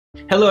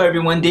Hello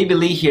everyone, David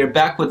Lee here,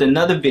 back with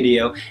another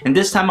video, and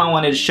this time I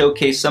wanted to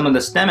showcase some of the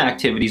STEM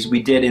activities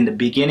we did in the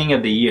beginning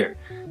of the year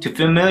to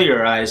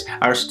familiarize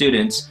our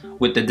students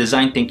with the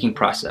design thinking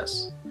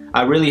process.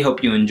 I really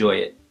hope you enjoy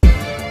it.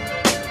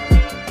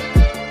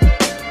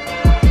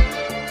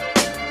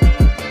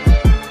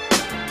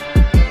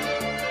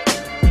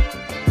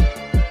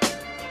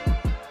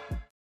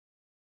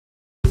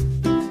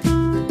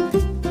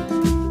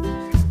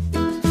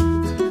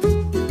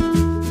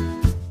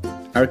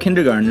 Our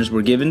kindergartners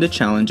were given the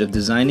challenge of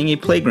designing a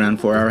playground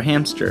for our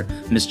hamster,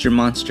 Mr.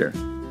 Monster.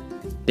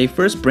 They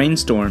first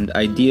brainstormed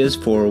ideas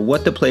for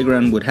what the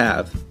playground would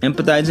have,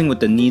 empathizing with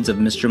the needs of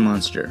Mr.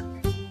 Monster.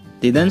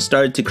 They then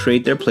started to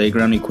create their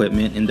playground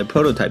equipment in the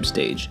prototype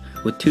stage,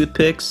 with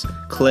toothpicks,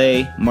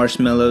 clay,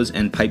 marshmallows,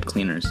 and pipe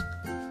cleaners,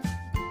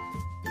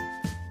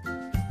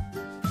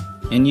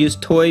 and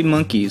used toy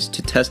monkeys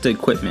to test the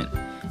equipment,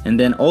 and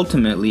then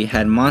ultimately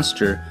had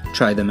Monster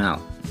try them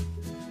out.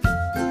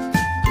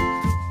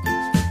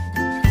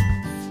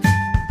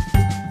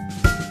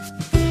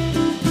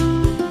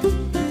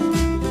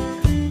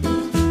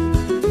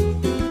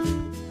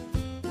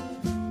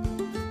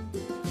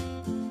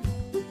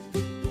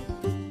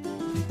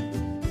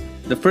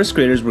 The first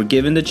graders were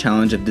given the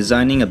challenge of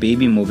designing a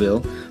baby mobile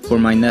for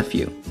my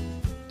nephew.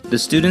 The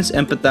students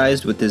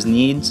empathized with his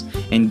needs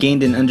and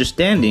gained an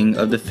understanding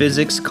of the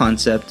physics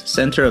concept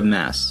center of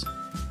mass.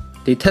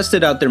 They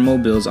tested out their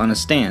mobiles on a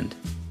stand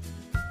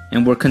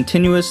and were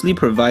continuously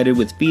provided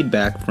with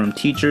feedback from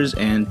teachers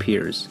and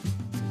peers.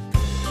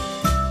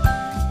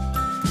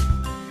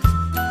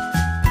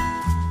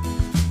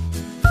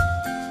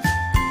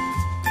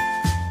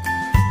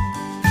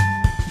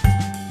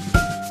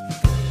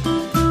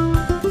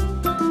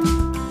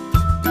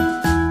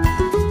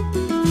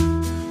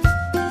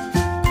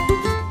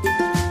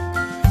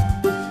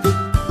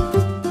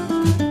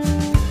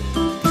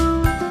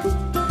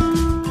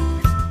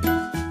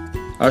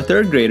 Our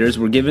third graders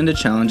were given the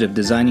challenge of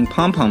designing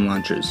pom-pom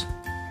launchers.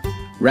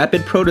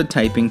 Rapid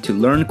prototyping to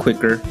learn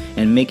quicker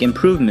and make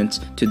improvements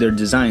to their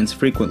designs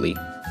frequently.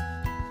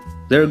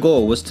 Their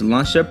goal was to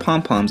launch their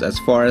pom-poms as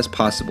far as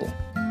possible.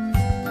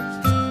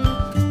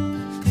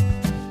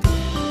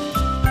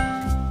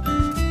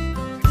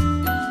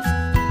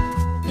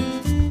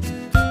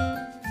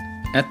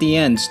 At the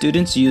end,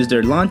 students used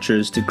their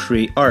launchers to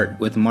create art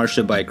with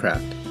Marcia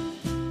Bycraft.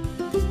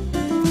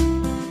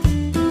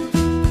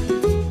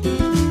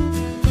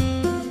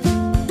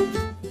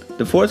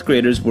 The fourth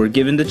graders were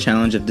given the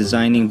challenge of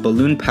designing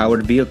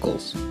balloon-powered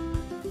vehicles.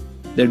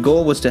 Their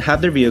goal was to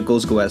have their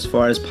vehicles go as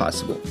far as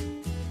possible.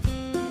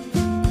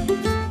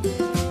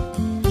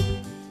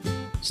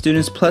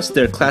 Students plus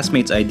their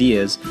classmates'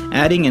 ideas,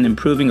 adding and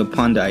improving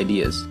upon the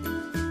ideas.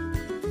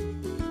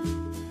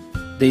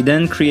 They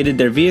then created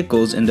their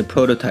vehicles in the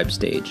prototype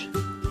stage,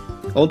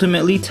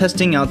 ultimately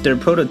testing out their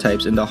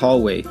prototypes in the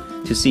hallway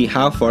to see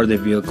how far their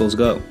vehicles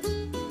go.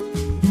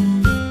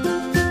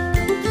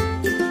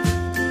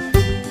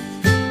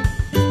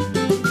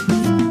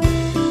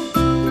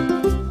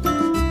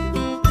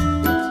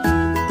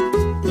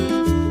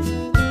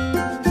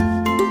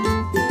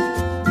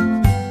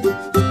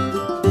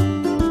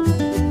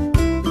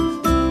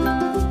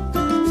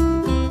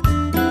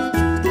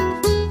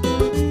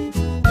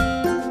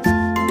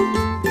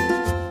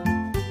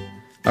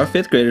 Our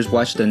fifth graders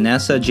watched the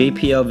NASA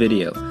JPL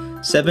video,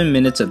 7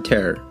 Minutes of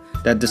Terror,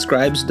 that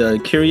describes the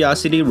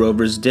Curiosity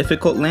rover's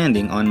difficult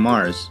landing on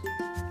Mars.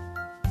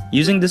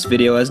 Using this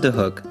video as the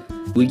hook,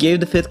 we gave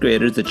the fifth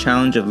graders the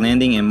challenge of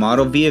landing a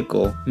model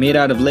vehicle made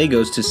out of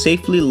Legos to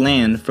safely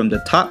land from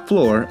the top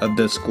floor of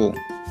the school.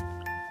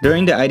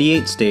 During the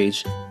ideate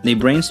stage, they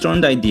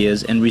brainstormed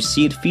ideas and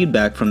received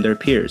feedback from their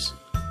peers.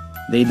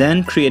 They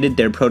then created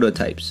their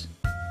prototypes.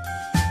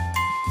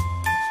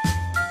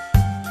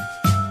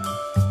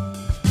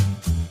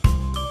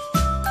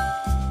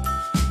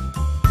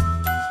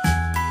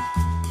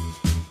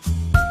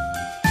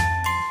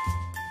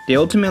 They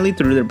ultimately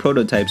threw their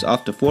prototypes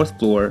off the 4th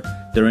floor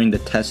during the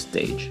test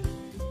stage.